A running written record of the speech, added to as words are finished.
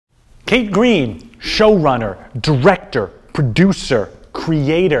Kate Green, showrunner, director, producer,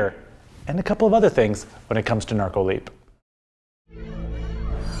 creator, and a couple of other things when it comes to NarcoLeap.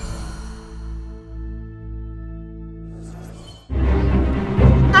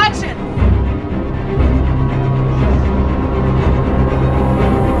 Action!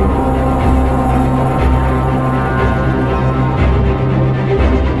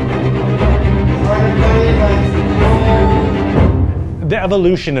 The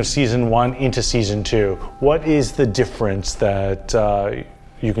evolution of season 1 into season 2, what is the difference that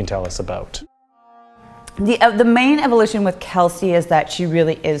you can tell us about? The main evolution with Kelsey is that she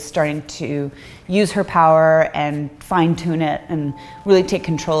really is starting to use her power and fine-tune it and really take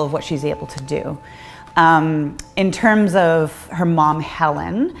control of what she's able to do. In terms of her mom,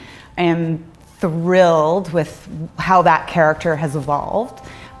 Helen, I am thrilled with how that character has evolved.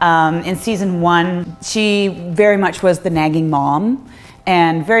 In season 1, she very much was the nagging mom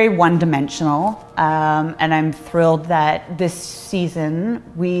and very one-dimensional. And I'm thrilled that this season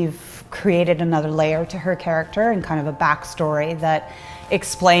we've created another layer to her character and kind of a backstory that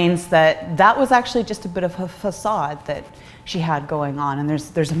explains that that was actually just a bit of a facade that she had going on, and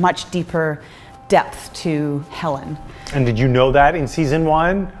there's a much deeper depth to Helen. And did you know that in season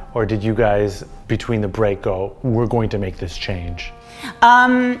 1, or did you guys between the break go, we're going to make this change?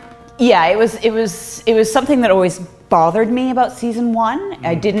 Yeah, it was something that always bothered me about season 1.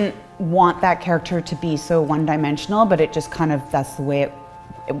 I didn't want that character to be so one-dimensional, but it just kind of, that's the way it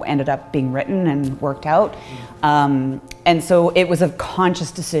ended up being written and worked out. And so it was a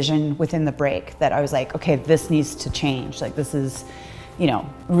conscious decision within the break that I was like, okay, this needs to change. Like, this is, you know,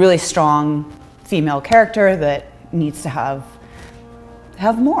 really strong female character that needs to have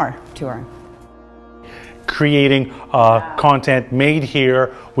more to her. Creating content made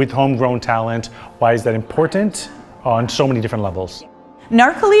here with homegrown talent, why is that important on so many different levels?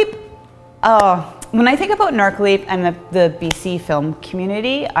 NarcoLeap, when I think about NarcoLeap and the BC film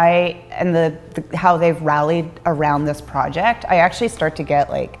community, and how they've rallied around this project, I actually start to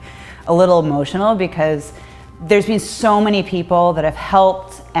get like a little emotional, because there's been so many people that have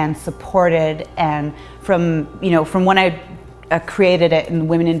helped and supported, and from when I created it in the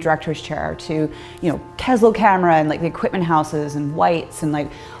Women in Directors Chair to, Keslow Camera and like the equipment houses and Whites and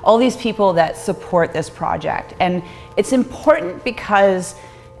like all these people that support this project. And it's important because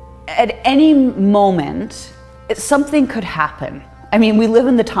at any moment, something could happen. I mean, we live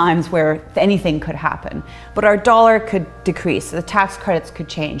in the times where anything could happen, but our dollar could decrease, the tax credits could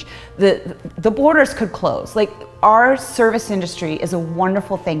change, the borders could close. Like, our service industry is a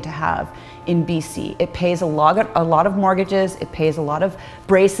wonderful thing to have in BC. It pays a lot of mortgages, it pays a lot of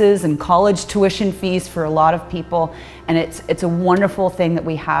braces and college tuition fees for a lot of people, and it's a wonderful thing that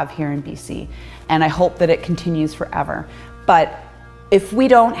we have here in BC. And I hope that it continues forever. But if we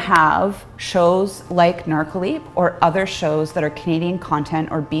don't have shows like NarcoLeap or other shows that are Canadian content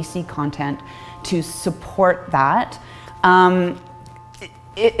or BC content to support that,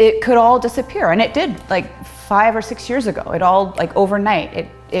 it could all disappear. And it did, like 5 or 6 years ago. It all, like overnight,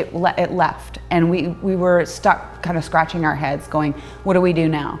 it left. And we were stuck kind of scratching our heads going, what do we do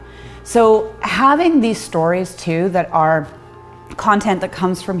now? So having these stories too that are content that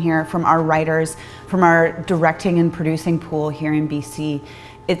comes from here, from our writers, from our directing and producing pool here in BC.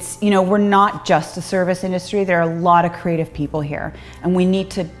 It's, we're not just a service industry, there are a lot of creative people here, and we need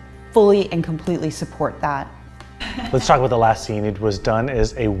to fully and completely support that. Let's talk about the last scene. It was done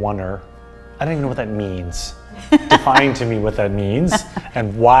as a oneer. I don't even know what that means. Define to me what that means,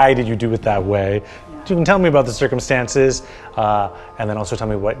 and why did you do it that way? You can tell me about the circumstances, and then also tell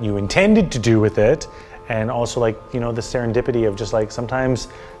me what you intended to do with it. And also, like, the serendipity of just like sometimes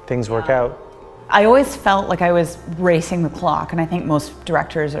things work out. I always felt like I was racing the clock, and I think most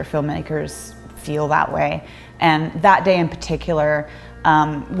directors or filmmakers feel that way. And that day in particular,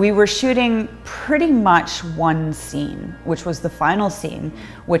 we were shooting pretty much one scene, which was the final scene,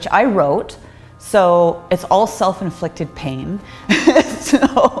 which I wrote. So it's all self-inflicted pain.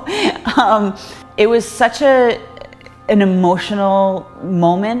 So it was such an emotional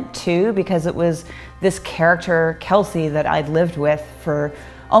moment too, because it was this character, Kelsey, that I'd lived with for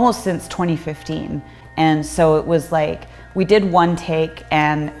almost since 2015. And so it was like, we did one take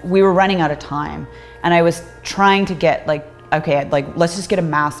and we were running out of time. And I was trying to get like, okay, like, let's just get a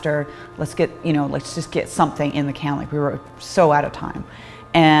master. Let's get, let's just get something in the can. Like, we were so out of time.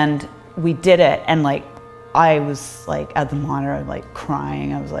 And we did it. And like, I was like at the monitor, like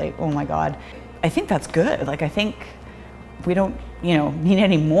crying. I was like, oh my God, I think that's good. Like, I think we don't, need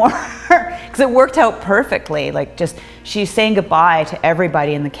any more, because it worked out perfectly. Like, she's saying goodbye to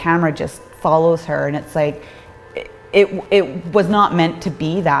everybody and the camera just follows her, and it's like, it was not meant to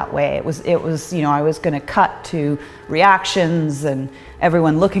be that way. It was, you know, I was going to cut to reactions and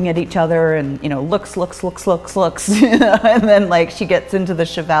everyone looking at each other and, you know, looks, you know, and then like she gets into the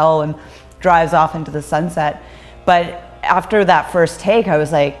Chevelle and drives off into the sunset. But after that first take, I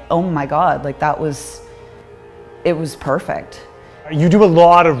was like, oh my God, like it was perfect. You do a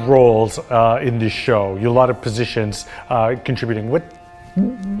lot of roles in this show. You have a lot of positions contributing.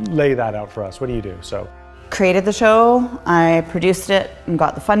 Lay that out for us. What do you do? So, created the show, I produced it and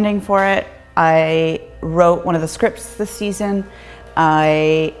got the funding for it. I wrote one of the scripts this season.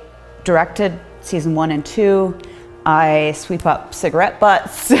 I directed season 1 and 2. I sweep up cigarette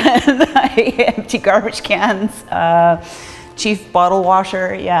butts and I empty garbage cans. Chief bottle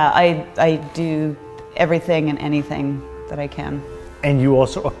washer. Yeah, I do everything and anything that I can. And you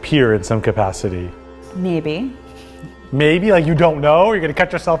also appear in some capacity. Maybe. Maybe, like you don't know, you're gonna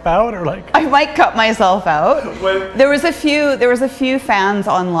cut yourself out, or like I might cut myself out. There was a few fans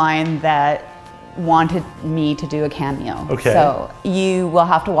online that wanted me to do a cameo. Okay. So you will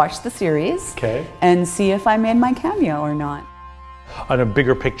have to watch the series, okay, and see if I made my cameo or not. On a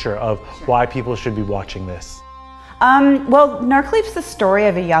bigger picture of why people should be watching this. Well, NarcoLeap's the story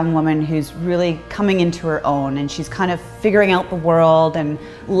of a young woman who's really coming into her own, and she's kind of figuring out the world and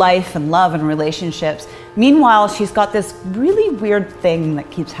life and love and relationships. Meanwhile, she's got this really weird thing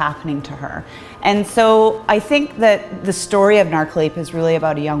that keeps happening to her. And so I think that the story of NarcoLeap is really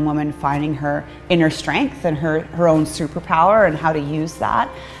about a young woman finding her inner strength and her own superpower and how to use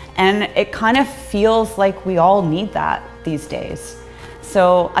that. And it kind of feels like we all need that these days.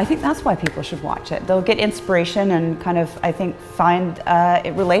 So I think that's why people should watch it. They'll get inspiration and kind of, I think, find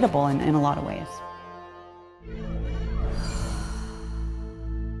it relatable in a lot of ways.